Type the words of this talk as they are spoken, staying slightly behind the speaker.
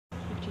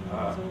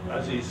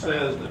As he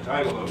says, the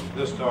title of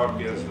this talk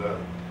is the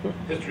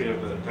History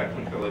of the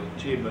Technical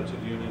Achievements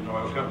of Union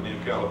Oil Company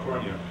of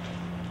California.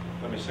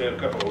 Let me say a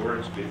couple of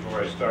words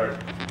before I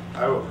start.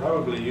 I will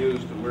probably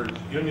use the words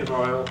Union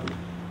Oil,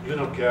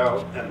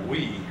 Unocal, and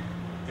we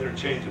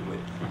interchangeably,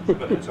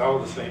 but it's all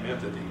the same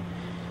entity.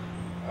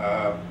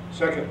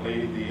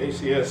 Secondly, the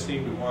ACS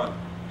seemed to want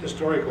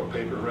historical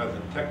paper rather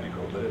than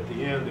technical, but at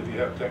the end, if you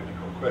have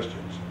technical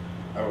questions,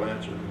 I will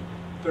answer them.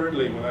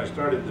 Thirdly, when I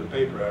started the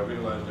paper, I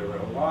realized there were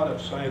a lot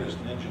of scientists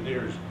and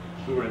engineers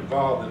who were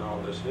involved in all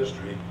this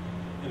history.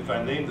 And if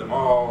I named them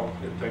all,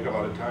 it'd take a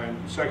lot of time.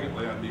 And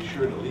secondly, I'd be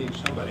sure to leave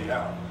somebody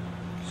out.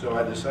 So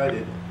I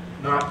decided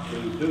not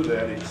to do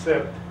that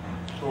except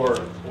for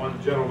one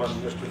gentleman,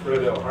 Mr.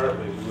 Fred L.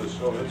 Hartley, who was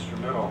so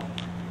instrumental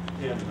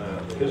in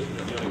the history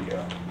of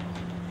Unocal.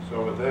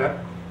 So with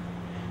that,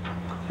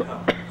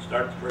 I'll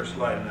start the first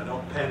slide, and I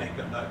don't panic,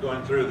 I'm not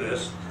going through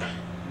this.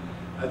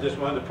 I just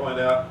wanted to point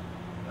out,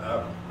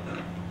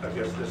 I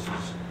guess this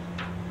is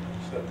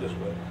set this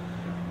way.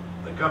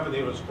 The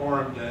company was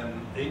formed in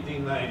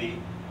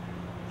 1890,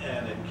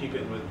 and in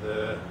keeping with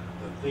the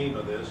theme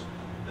of this,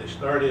 they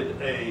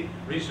started a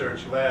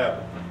research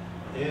lab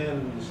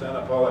in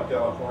Santa Paula,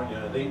 California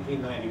in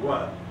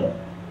 1891.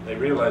 They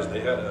realized they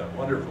had a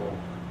wonderful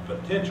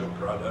potential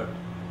product,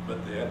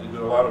 but they had to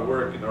do a lot of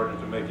work in order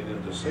to make it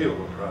into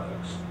saleable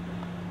products.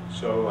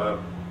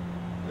 So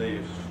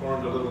they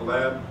formed a little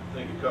lab. I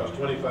think it cost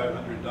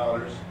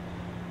 $2,500,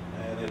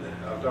 and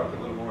I'll talk a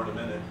little more in a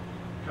minute.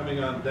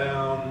 Coming on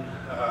down,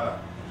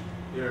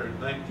 here in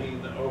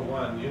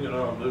 1901, Union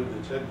Oil moved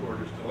its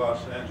headquarters to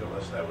Los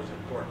Angeles. That was an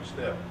important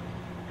step.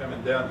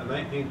 Coming down to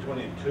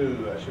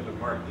 1922, I should have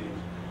marked these,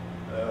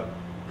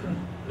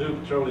 new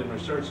petroleum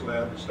research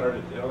lab that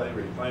started at the LA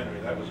refinery.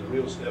 That was a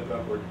real step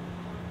upward.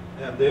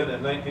 And then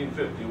in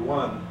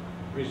 1951,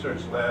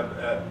 research lab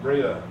at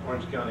Brea,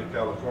 Orange County,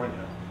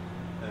 California.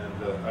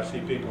 And I see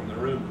people in the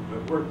room who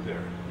have worked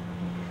there.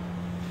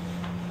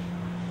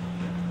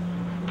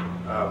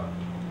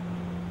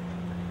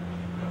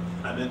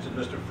 I mentioned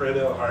Mr. Fred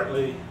L.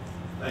 Hartley.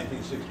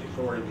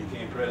 1964, he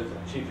became president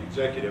and chief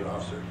executive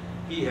officer.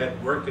 He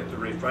had worked at the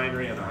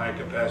refinery in a high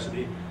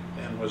capacity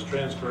and was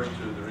transferred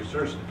to the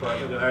research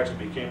department and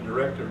actually became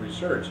director of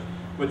research,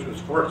 which was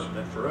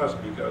fortunate for us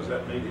because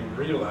that made him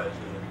realize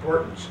the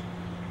importance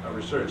of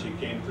research. He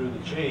came through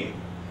the chain.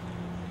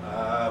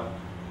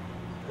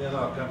 Then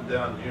I'll come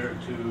down here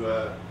to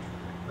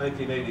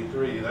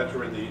 1983. That's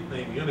where the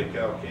name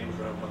Unocal came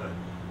from, when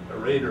a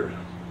raider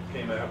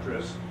came after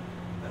us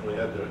and we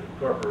had to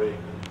incorporate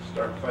and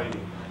start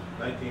fighting.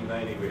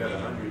 1990, we had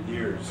 100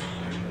 years.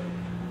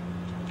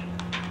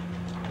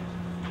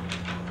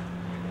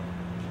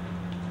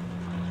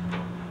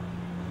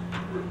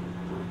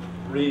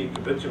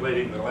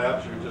 Recapitulating the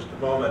labs for just a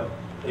moment.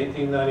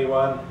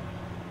 1891,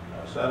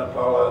 Santa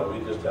Paula,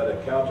 we just had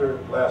a counter,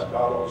 glass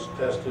bottles,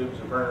 test tubes,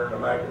 a burner, and a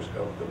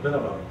microscope, the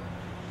minimum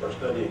for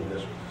studying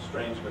this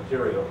strange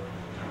material.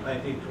 In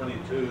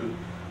 1922,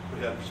 we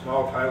had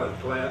small pilot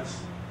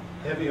plants,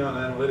 heavy on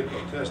analytical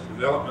test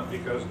development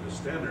because the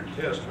standard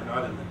tests were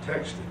not in the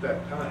text at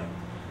that time.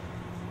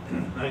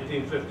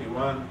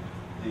 1951,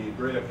 the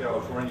Brea,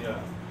 California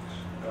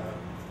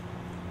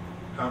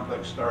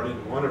complex started,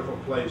 a wonderful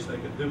place. They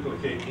could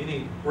duplicate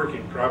any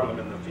working problem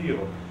in the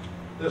field.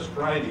 This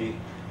Friday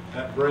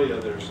at Brea,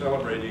 they're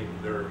celebrating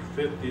their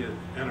 50th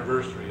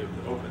anniversary of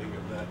the opening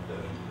of that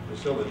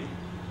facility.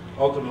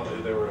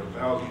 Ultimately, there were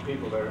 1,000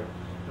 people there,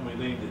 and we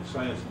named it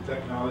Science and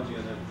Technology,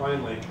 and then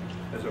finally,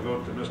 as a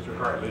vote to Mr.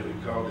 Hartley, we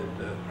called it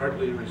the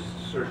Hartley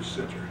Research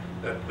Center.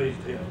 That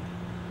pleased him.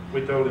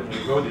 We told him we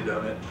voted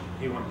on it.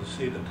 He wanted to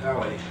see the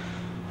tally.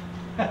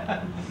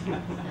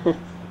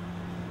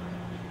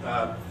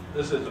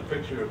 This is a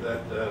picture of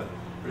that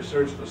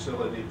research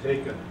facility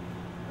taken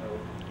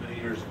many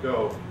years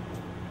ago.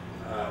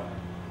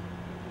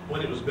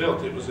 When it was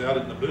built, it was out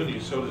in the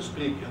boonies, so to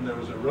speak, and there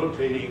was a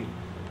rotating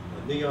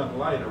neon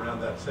light around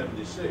that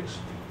 76.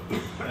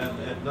 And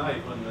at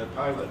night, when the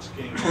pilots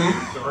came in,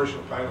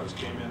 commercial pilots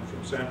came in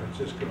from San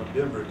Francisco and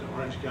Denver to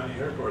Orange County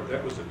Airport,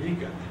 that was a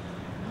beacon.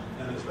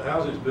 And as the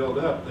houses built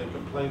up, they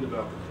complained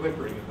about the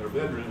flickering in their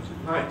bedrooms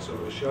at night, so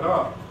it was shut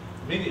off.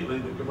 Immediately,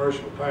 the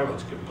commercial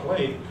pilots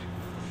complained.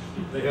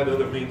 They had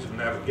other means of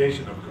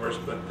navigation, of course,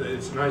 but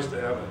it's nice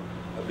to have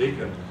a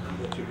beacon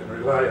that you can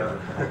rely on.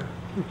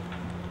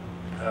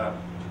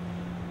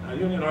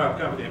 Union Oil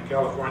Company of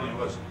California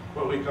was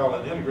what we call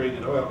an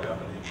integrated oil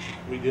company.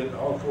 We did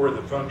all four of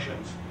the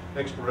functions: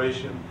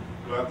 exploration,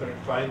 go out there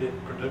and find it;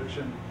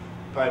 production,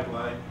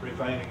 pipeline;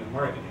 refining, and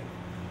marketing.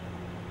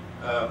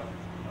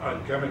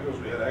 On chemicals,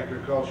 we had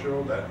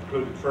agricultural, that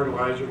included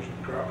fertilizers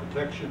and crop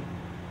protection,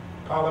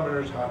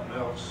 polymers, hot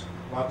melts,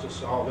 lots of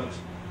solvents.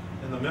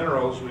 In the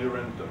minerals, we were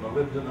into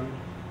molybdenum,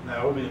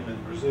 niobium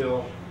in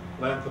Brazil,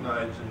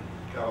 lanthanides in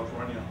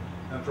California,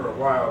 and for a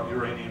while,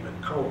 uranium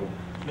and coal.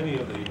 Many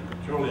of the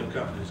petroleum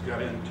companies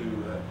got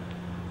into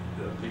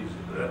these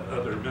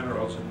other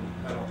minerals, and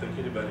I don't think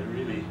anybody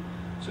really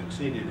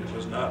succeeded. It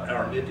was not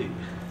our knitting.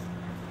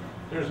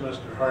 Here's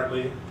Mr.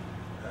 Hartley.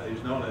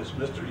 He's known as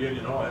Mr.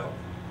 Union Oil.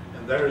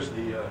 And there's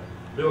the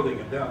building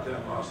in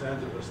downtown Los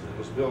Angeles that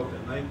was built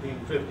in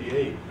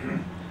 1958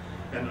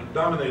 and it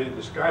dominated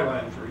the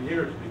skyline for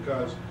years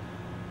because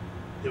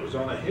it was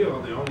on a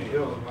hill, the only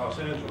hill in Los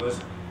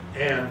Angeles,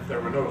 and there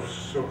were no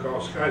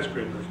so-called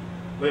skyscrapers.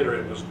 Later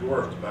it was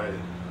dwarfed by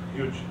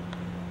huge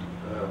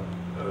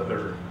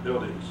other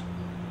buildings,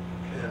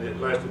 and it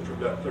lasted for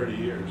about 30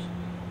 years.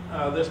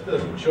 This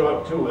doesn't show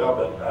up too well,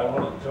 but I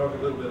want to talk a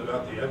little bit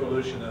about the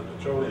evolution of the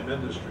petroleum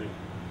industry.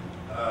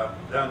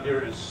 Down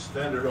here is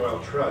Standard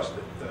Oil Trust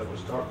that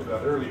was talked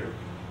about earlier,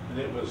 and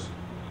it was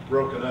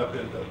broken up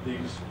into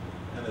these,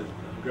 and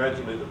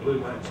gradually the blue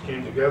lines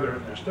came together,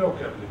 and they're still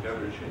coming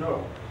together, as you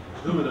know.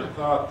 Who would have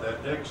thought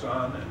that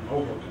Exxon and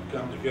Mobil could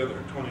come together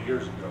 20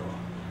 years ago?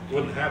 It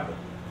wouldn't happen.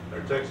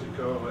 They're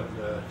Texaco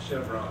and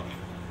Chevron.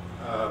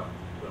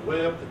 But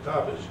way up the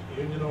top is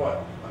Union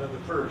Oil, one of the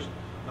first.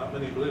 Not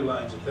many blue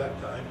lines at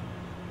that time.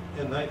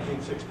 In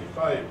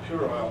 1965,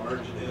 Pure Oil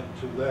merged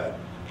into that.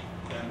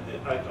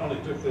 And I only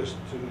took this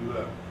to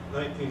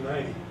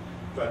 1990.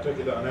 If I took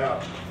it on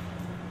out,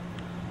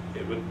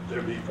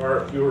 there'd be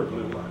far fewer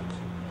blue lines.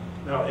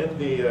 Now in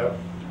the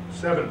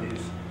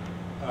 70s,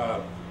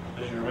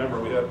 as you remember,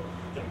 we had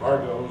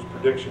embargoes,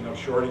 prediction of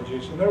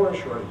shortages, and there were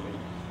shortages,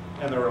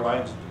 and there were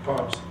lines at the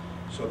pumps.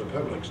 So the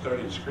public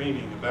started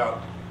screaming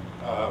about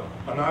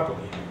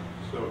monopoly.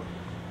 So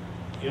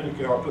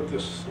Unocal put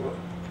this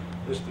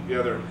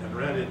together and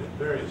ran it in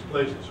various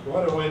places.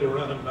 What a way to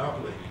run a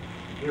monopoly.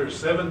 There are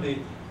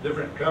 70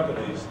 different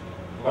companies,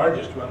 the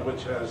largest one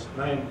which has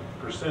 9%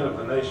 of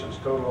the nation's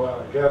total oil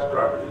and gas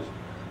properties.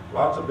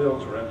 Lots of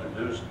bills were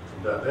introduced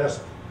to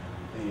divest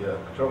the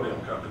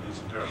petroleum companies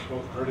in terms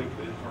both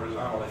vertically and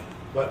horizontally.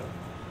 But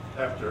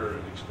after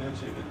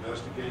extensive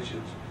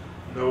investigations,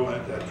 no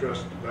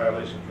antitrust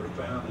violations were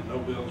found and no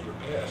bills were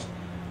passed.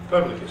 The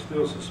public is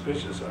still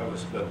suspicious of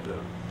us, but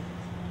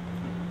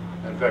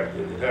in fact,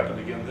 it happened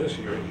again this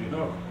year, as you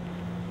know.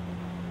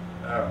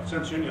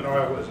 Since Union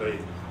Oil is a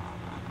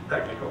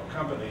technical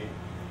company,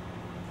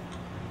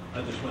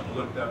 I just went and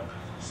looked up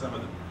some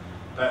of the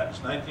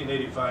patents.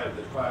 1985,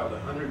 they filed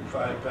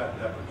 105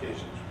 patent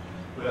applications.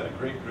 We had a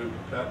great group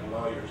of patent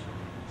lawyers.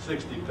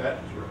 60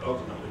 patents were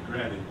ultimately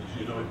granted. As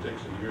you know, it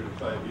takes a year to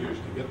 5 years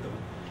to get them.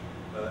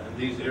 In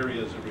these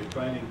areas of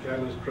refining,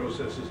 catalyst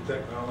processes,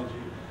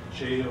 technology,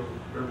 shale,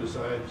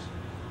 herbicides,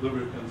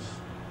 lubricants,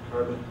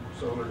 carbon,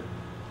 solar,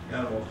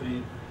 animal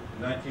feed.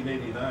 In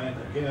 1989,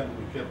 again,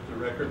 we kept the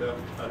record up,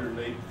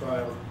 108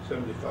 filed,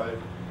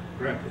 75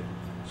 granted.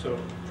 So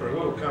for a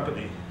little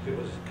company, it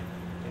was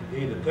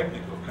indeed a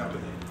technical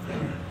company.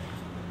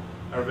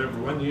 I remember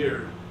one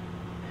year,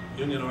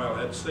 Union Oil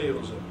had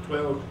sales of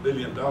 $12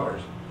 billion.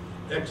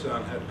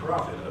 Exxon had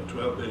profit of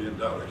 $12 billion.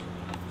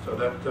 So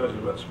that tells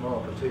you what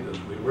small potatoes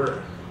we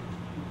were.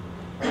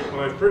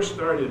 When I first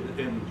started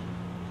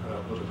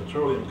with a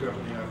petroleum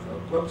company, I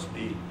thought, what's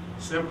the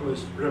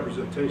simplest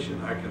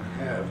representation I can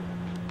have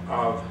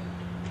of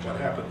what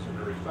happens in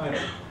a refinery?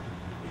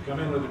 You come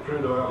in with the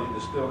crude oil, you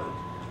distill it.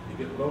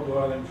 You get low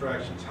boiling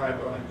fractions, high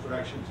boiling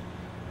fractions.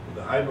 With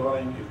the high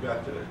boiling, you've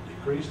got to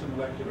decrease the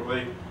molecular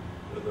weight.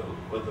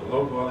 With the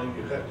low boiling,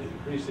 you have to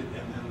increase it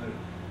and then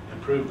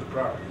improve the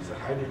properties, the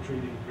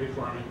hydrotreating,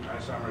 reforming,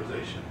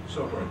 isomerization, and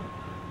so forth.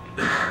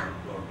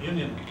 Well,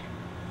 Union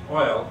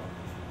Oil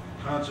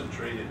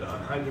concentrated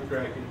on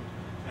hydrocracking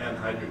and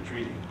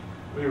hydrotreating.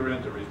 We were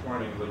into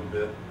reforming a little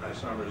bit,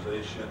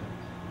 isomerization,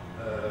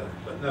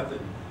 but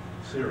nothing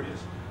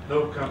serious.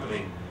 No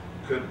company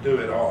could do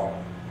it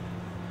all,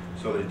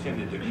 so they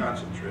tended to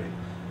concentrate.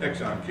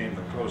 Exxon came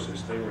the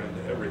closest. They were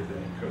into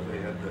everything because they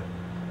had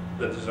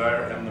the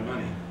desire and the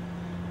money.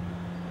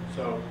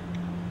 So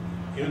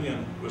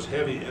Union was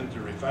heavy into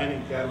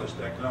refining catalyst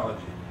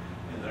technology.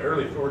 In the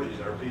early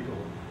 40s, our people,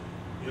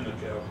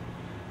 Unocal,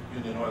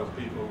 Union Oil's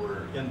people,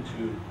 were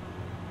into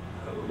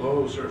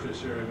low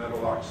surface area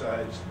metal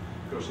oxides.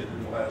 Of course, they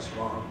didn't last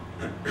long.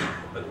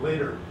 But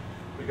later,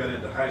 we got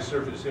into high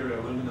surface area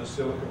alumina,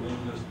 silica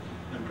aluminas,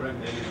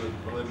 impregnated with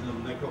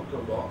molybdenum, nickel,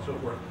 cobalt, and so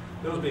forth.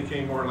 Those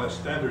became more or less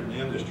standard in the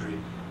industry,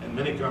 and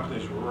many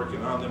companies were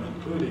working on them,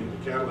 including the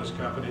catalyst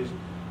companies,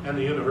 and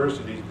the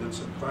universities did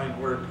some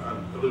fine work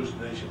on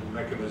elucidation and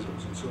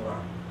mechanisms and so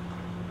on.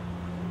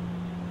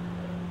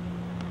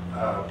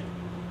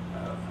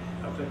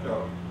 I think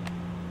I'll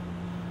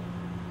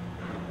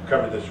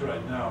cover this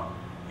right now.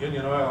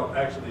 Union Oil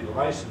actually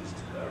licensed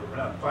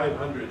around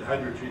 500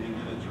 hydrotreating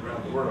units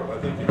around the world. I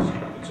think it's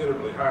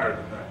considerably higher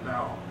than that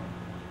now.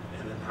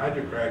 And in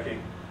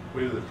hydrocracking,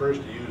 we were the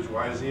first to use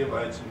Y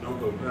zeolites and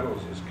noble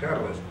metals as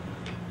catalysts.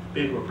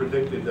 People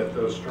predicted that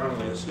those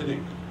strongly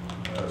acidic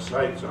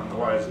sites on the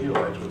Y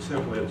zeolites would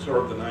simply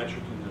absorb the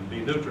nitrogen and be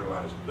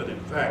neutralized. But in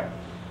fact,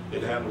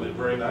 it handled it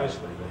very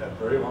nicely. They had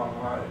very long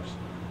lives.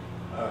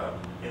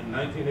 In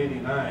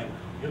 1989,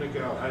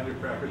 Unocal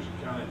hydrocrackers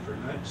accounted for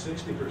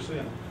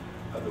 60%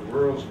 of the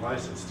world's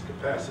licensed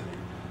capacity,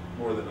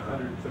 more than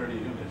 130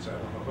 units. I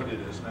don't know what it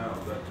is now,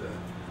 but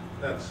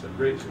that's a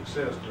great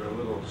success for a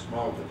little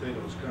small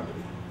potatoes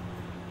company.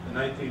 In the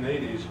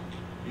 1980s,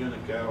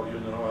 Unocal,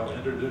 Unoil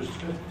introduced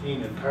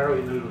 15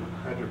 entirely new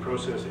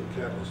hydroprocessing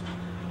catalysts,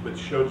 which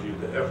shows you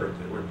the effort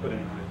that we're putting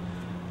on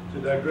it.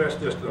 To digress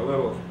just a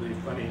little, the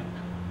funny,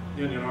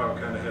 Union Oil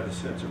kind of had a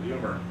sense of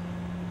humor.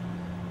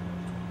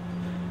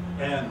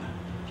 And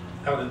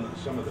out in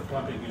some of the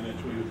pumping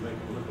units, we would make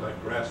them look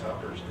like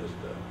grasshoppers just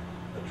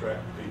to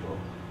attract people.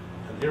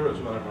 And here was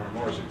one of our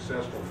more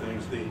successful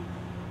things.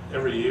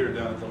 Every year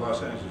down at the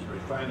Los Angeles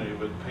refinery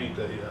would paint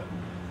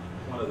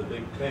one of the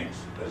big tanks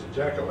as a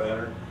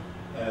jack-o'-lantern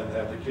and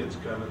have the kids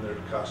come in their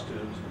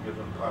costumes and give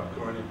them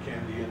popcorn and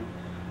candy and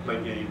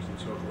play games and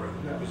so forth.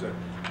 And that was a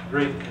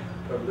great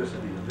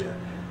publicity event.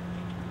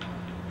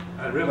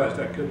 I realized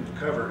I couldn't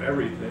cover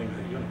everything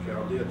that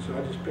Unocal did, so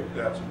I just picked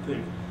out some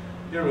things.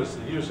 Here was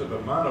the use of a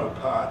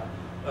monopod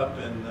up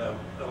in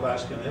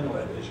Alaskan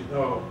Inlet. As you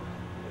know,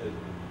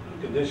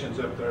 the conditions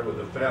up there with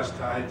the fast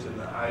tides and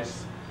the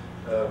ice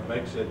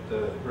makes it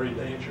very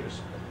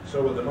dangerous.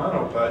 So with the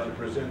monopod, you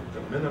present the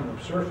minimum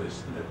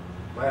surface and it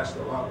lasts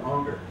a lot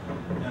longer.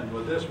 And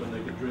with this one, they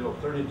could drill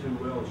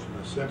 32 wells from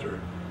the center.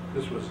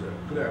 This was a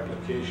good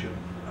application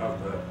of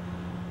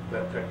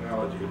that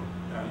technology.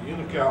 Now,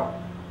 Unocal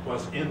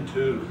was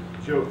into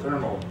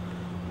geothermal,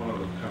 one of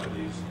the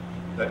companies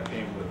that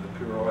came with the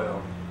pure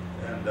oil.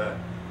 And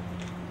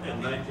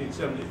in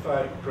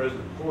 1975,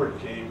 President Ford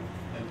came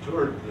and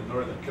toured the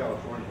Northern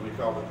California. We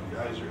called them the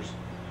geysers.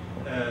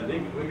 And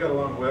we got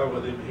along well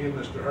with him. He and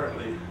Mr.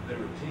 Hartley, they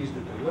were teased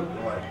that they looked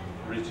alike,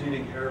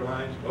 receding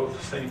hairlines, both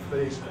the same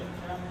face.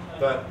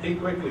 But he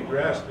quickly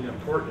grasped the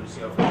importance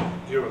of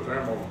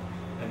geothermal,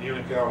 and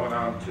Unocal went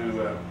on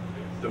to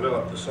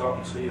develop the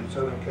Salton Sea in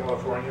Southern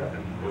California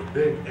and was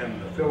big in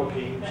the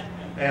Philippines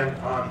and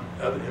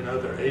in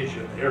other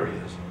Asian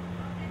areas.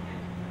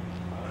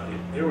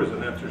 Here was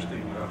an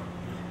interesting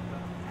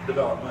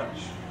development.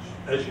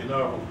 As you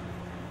know,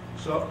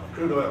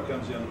 crude oil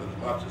comes in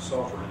with lots of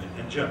sulfur in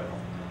it in general,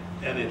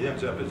 and it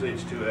ends up as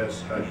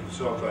H2S, hydrogen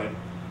sulfide.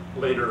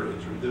 Later,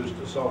 it's reduced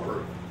to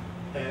sulfur,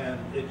 and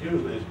it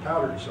usually is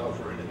powdered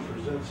sulfur, and it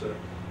presents a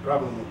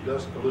problem of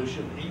dust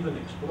pollution. Even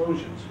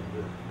explosions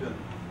have been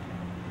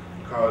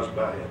caused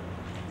by it.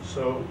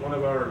 So one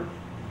of our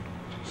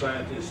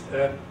scientists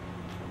at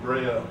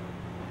Brea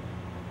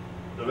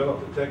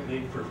developed a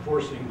technique for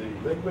forcing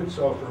the liquid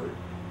sulfur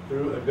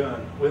through a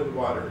gun with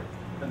water,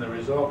 and the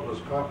result was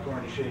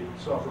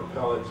popcorn-shaped sulfur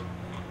pellets,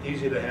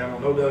 easy to handle,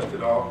 no dust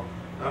at all,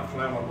 not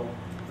flammable,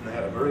 and they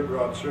had a very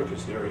broad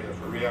surface area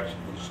for reaction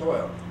with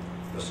soil.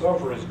 The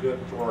sulfur is good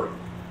for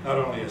not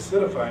only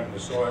acidifying the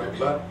soil,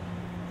 but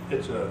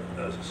it's an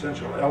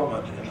essential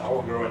element in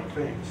all growing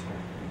things.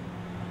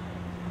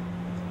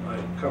 My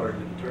color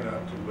didn't turn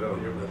out too well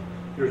here, but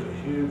here's a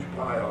huge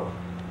pile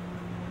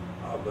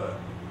of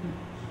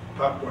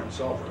popcorn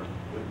sulfur.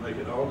 We'd make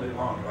it all day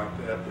long like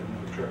that,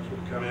 and the trucks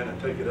would come in and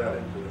take it out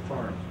into the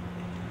farms.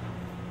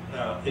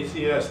 Now,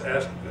 ACS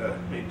asked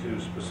me to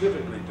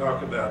specifically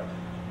talk about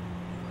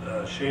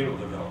shale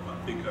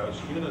development because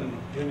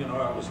Union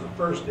Oil was the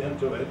first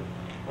into it,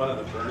 one of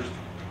the first.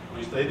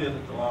 We stayed in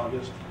it the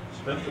longest,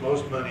 spent the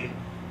most money,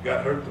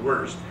 got hurt the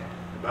worst,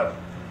 but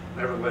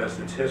nevertheless,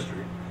 it's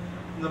history.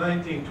 In the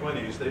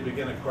 1920s, they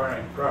began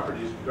acquiring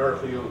properties in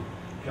Garfield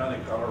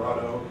County,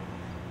 Colorado,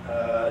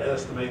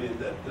 estimated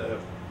that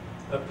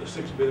up to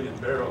 6 billion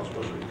barrels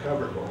was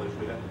recoverable if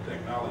we had the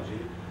technology.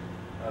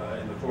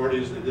 In the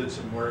 40s, they did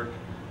some work.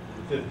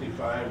 In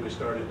 55, we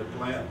started the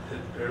plant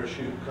at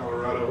Parachute,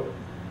 Colorado,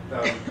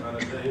 1,000 ton a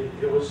day.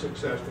 It was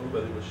successful,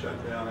 but it was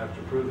shut down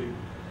after proving.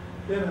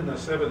 Then in the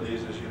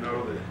 70s, as you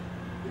know, the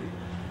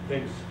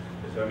things,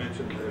 as I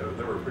mentioned,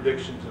 there were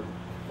predictions of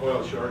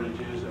oil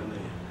shortages, and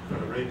the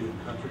Arabian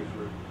countries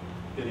were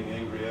getting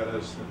angry at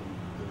us, and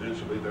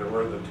eventually there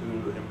were the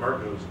 2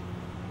 embargoes.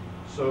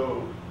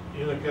 So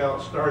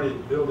Unocal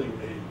started building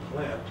a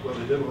plant. Well,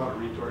 they did a lot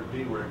of retort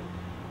B work,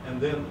 and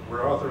then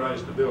were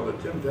authorized to build a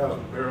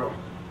 10,000 barrel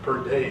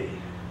per day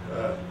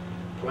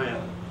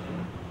plant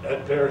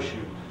at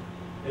Parachute.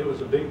 It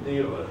was a big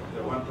deal.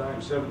 At one time,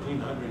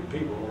 1,700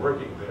 people were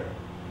working there.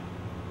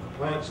 The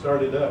plant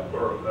started up,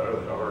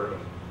 or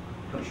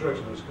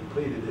construction was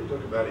completed. It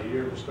took about a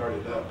year to start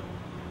it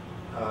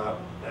up,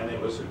 and it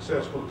was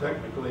successful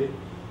technically,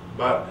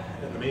 but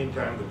in the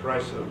meantime, the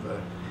price of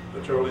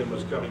petroleum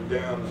was coming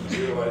down, and we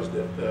realized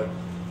that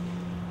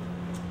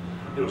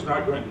it was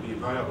not going to be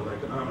viable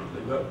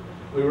economically. But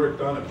we worked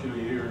on it a few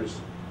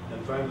years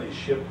and finally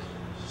shipped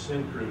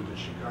Syncrude to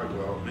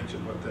Chicago. I'll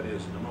mention what that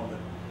is in a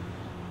moment.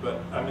 But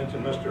I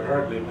mentioned Mr.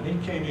 Hartley. When he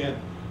came in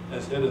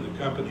as head of the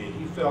company,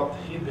 he felt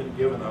he'd been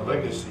given a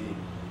legacy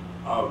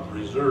of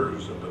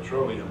reserves of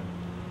petroleum,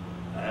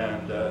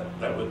 and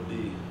that would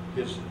be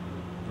used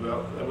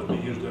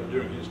up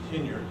during his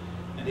tenure.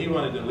 And he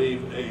wanted to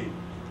leave a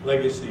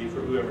legacy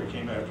for whoever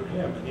came after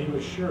him, and he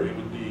was sure it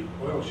would be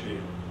oil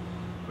shale.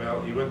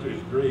 Well, he went to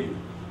his grave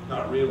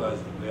not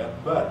realizing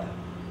that, but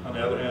on the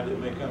other hand, it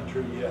may come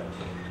true yet.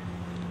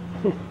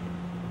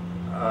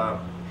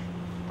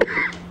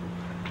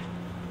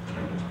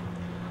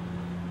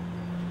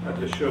 I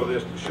just show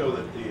this to show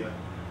that the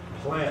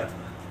plant,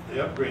 the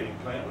upgrading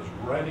plant, was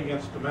right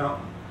against the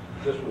mountain.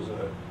 this was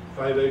a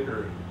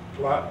 5-acre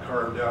plot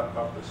carved out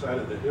off the side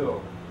of the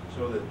hill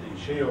so that the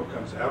shale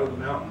comes out of the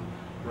mountain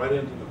right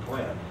into the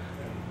plant.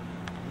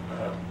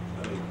 And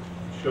let me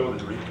show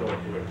the retort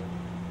here.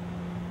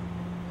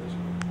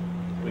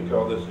 We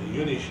call this a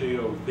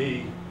uni-shale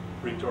B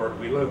retort.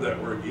 We love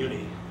that word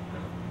uni,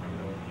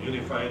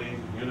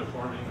 unifying,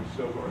 uniforming, and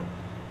so forth.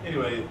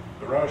 Anyway,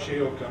 the raw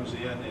shale comes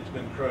in. It's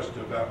been crushed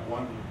to about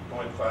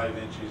 1.5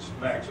 inches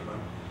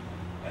maximum.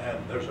 And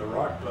there's a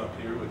rock pump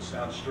here, which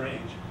sounds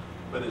strange,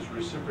 but it's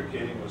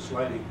reciprocating with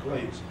sliding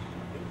plates.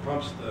 It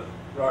pumps the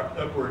rock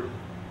upward.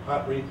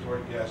 Hot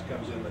retort gas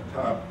comes in the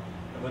top.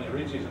 And when it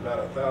reaches about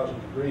 1,000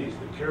 degrees,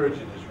 the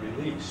kerogen is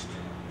released.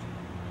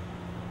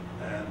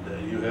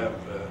 And you have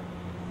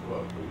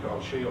what we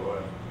call shale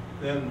oil.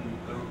 Then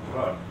the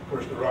rock, of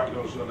course, the rock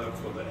goes on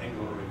up with the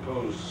angle of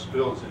repose,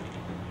 spills it,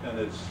 and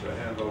it's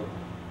handled.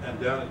 And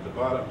down at the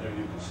bottom there,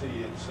 you can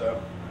see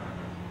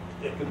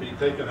it can be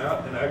taken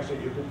out, and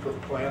actually you can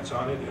put plants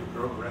on it, it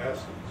grow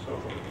grass and so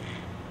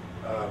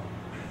forth.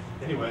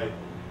 Anyway,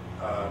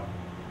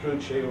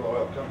 crude shale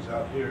oil comes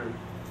out here.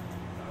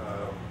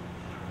 I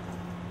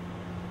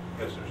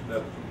guess there's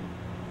nothing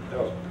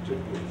else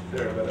particularly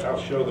there, but I'll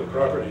show the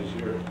properties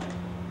here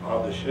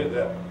of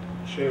that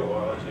shale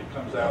oil as it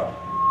comes out.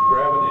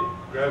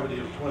 Gravity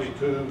of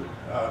 22,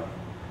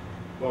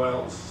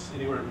 boils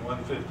anywhere from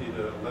 150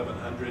 to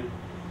 1100.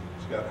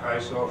 It's got high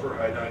sulfur,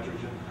 high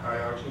nitrogen,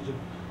 high oxygen.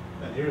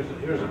 And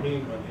here's a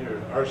mean one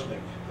here,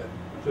 arsenic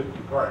at 50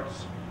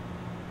 parts.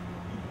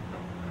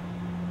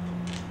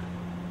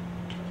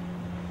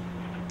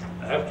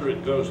 After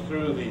it goes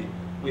through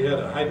we had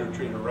a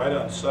hydrotreater right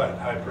on site,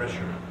 high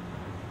pressure.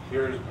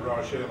 Here's the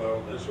raw shale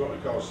oil. This is what we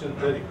call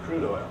synthetic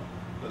crude oil.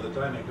 By the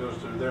time it goes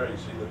through there, you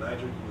see the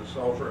nitrogen, the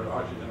sulfur, and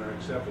oxygen are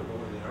acceptable,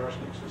 and the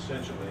arsenic's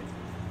essentially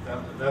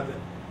down to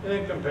nothing. And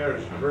it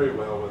compares very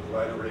well with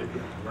light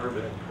Arabian,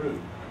 Mervyn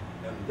crude.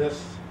 And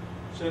this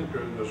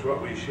Syncrude was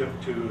what we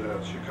shipped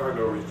to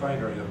Chicago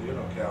refinery of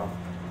Unocal,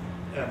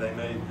 and they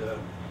made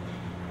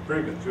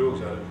very good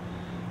fuels out of it.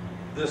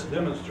 This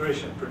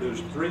demonstration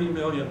produced 3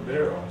 million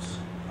barrels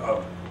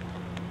of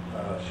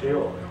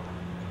shale oil.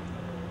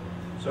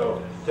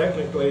 So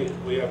technically,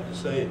 we have to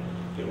say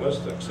it was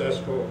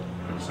successful.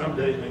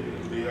 Someday maybe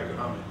it will be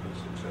economically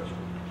successful.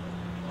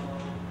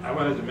 I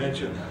wanted to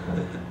mention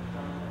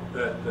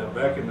that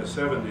back in the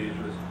 70s,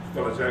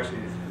 it's actually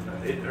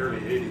in the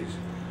early 80s,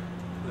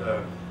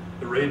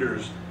 the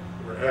raiders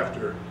were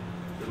after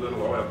the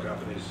little oil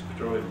companies,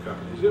 petroleum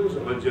companies. It was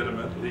a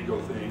legitimate, legal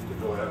thing to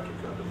go after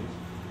companies.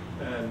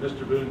 And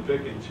Mr. Boone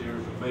Pickens here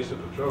from Mesa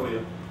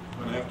Petroleum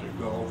went after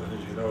Gulf, and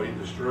as you know, he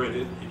destroyed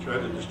it. He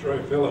tried to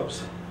destroy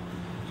Phillips,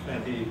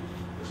 and he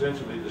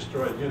essentially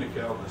destroyed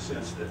Unocal in the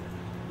sense that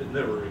it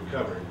never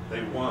recovered.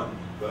 They won,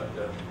 but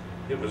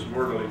it was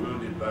mortally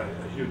wounded by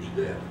a huge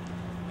debt.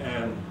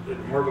 And it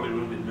mortally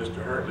wounded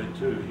Mr. Hartley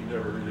too. He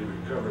never really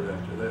recovered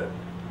after that.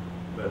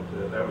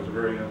 But that was a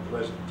very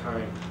unpleasant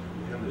time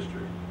in the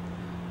industry.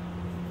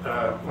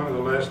 One of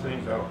the last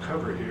things I'll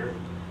cover here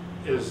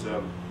is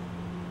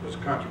was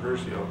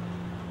controversial.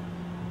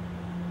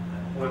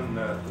 When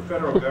the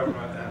federal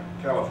government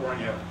and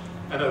California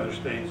and other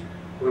states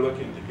were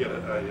looking to get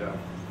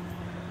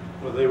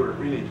well, they were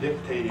really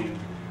dictating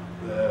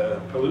the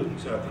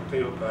pollutants out the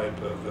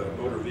tailpipe of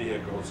motor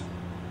vehicles.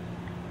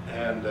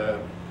 And the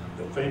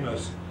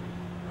famous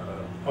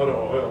auto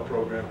oil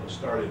program was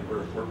started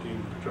where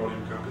 14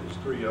 petroleum companies,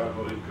 3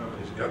 automotive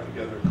companies got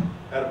together,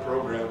 had a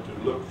program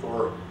to look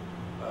for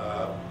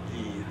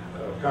the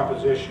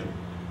composition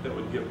that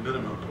would give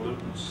minimum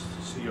pollutants,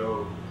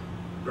 CO,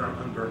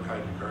 unburnt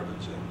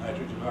hydrocarbons, and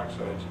nitrogen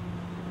oxides.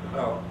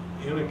 Well,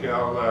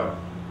 Unocal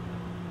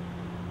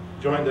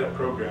joined that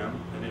program,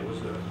 and it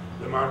was a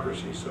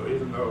democracy, so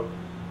even though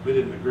we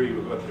didn't agree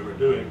with what they were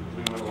doing,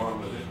 we went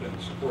along with it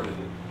and supported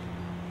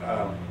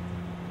it.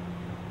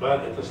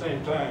 But at the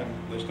same time,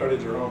 they started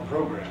their own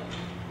program,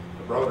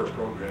 a broader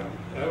program,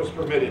 and it was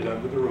permitted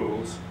under the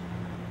rules.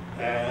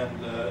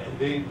 And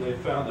indeed, they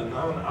found a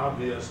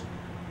non-obvious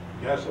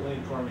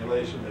gasoline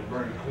formulation that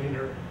burned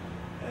cleaner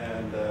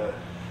and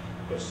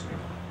was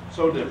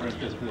so different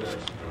that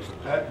there was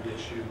a patent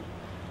issue,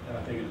 and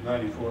I think it was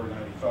 94 or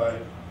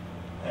 95.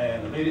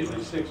 And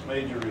immediately 6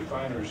 major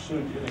refiners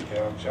sued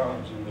Unocal,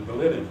 challenging the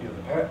validity of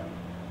the patent.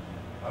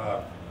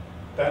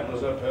 Patent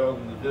was upheld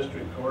in the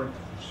district court,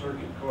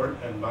 circuit court,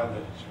 and by the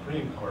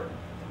Supreme Court.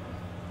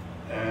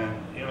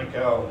 And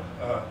Unocal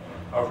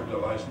offered to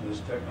license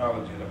this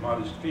technology at a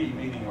modest fee,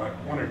 meaning like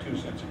 1 or 2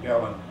 cents a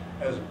gallon,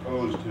 as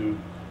opposed to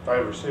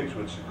 5 or 6,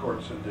 which the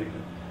court said they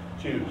could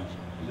choose.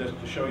 Just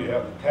to show you how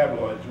the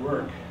tabloids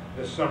work,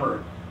 this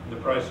summer the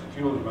price of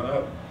fuel went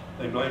up.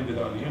 They blamed it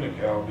on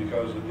Unocal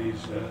because of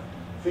these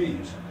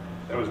fees.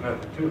 There was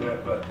nothing to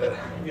that, but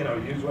you know,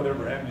 use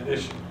whatever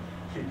ammunition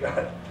you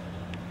got.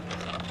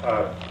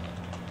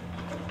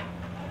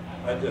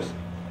 I just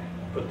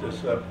put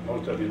this up.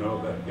 Most of you know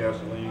about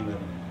gasoline,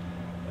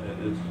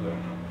 and it's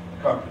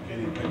a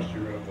complicated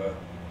mixture of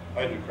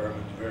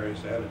hydrocarbons, various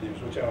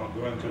additives, which I won't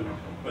go into.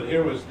 But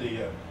here was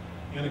the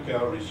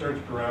Unocal research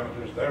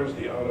parameters. That was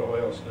the auto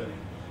oil study.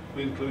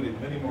 We included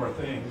many more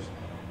things,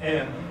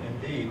 and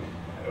indeed,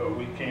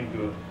 we came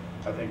to,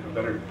 I think, a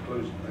better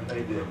conclusion than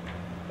they did.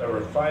 There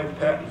were 5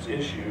 patents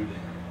issued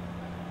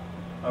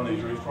on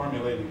these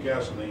reformulated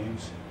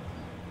gasolines,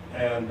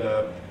 and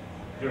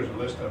here's a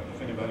list of them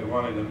if anybody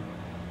wanted them.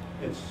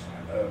 It's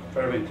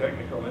fairly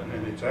technical,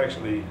 and it's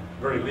actually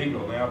very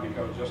legal now,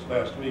 because just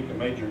last week a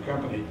major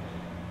company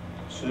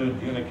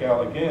sued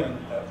Unocal again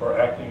for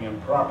acting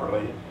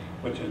improperly,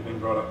 which has been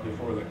brought up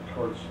before the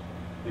courts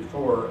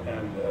before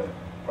and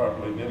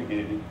properly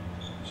mitigated.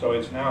 So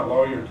it's now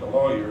lawyer to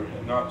lawyer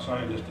and not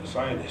scientist to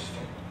scientist.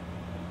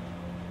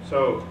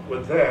 So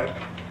with that,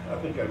 I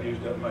think I've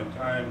used up my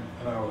time,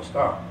 and I will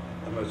stop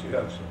unless you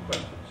have some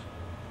questions.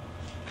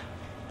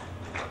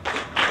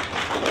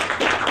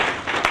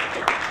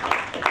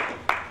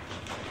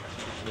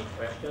 Any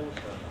questions?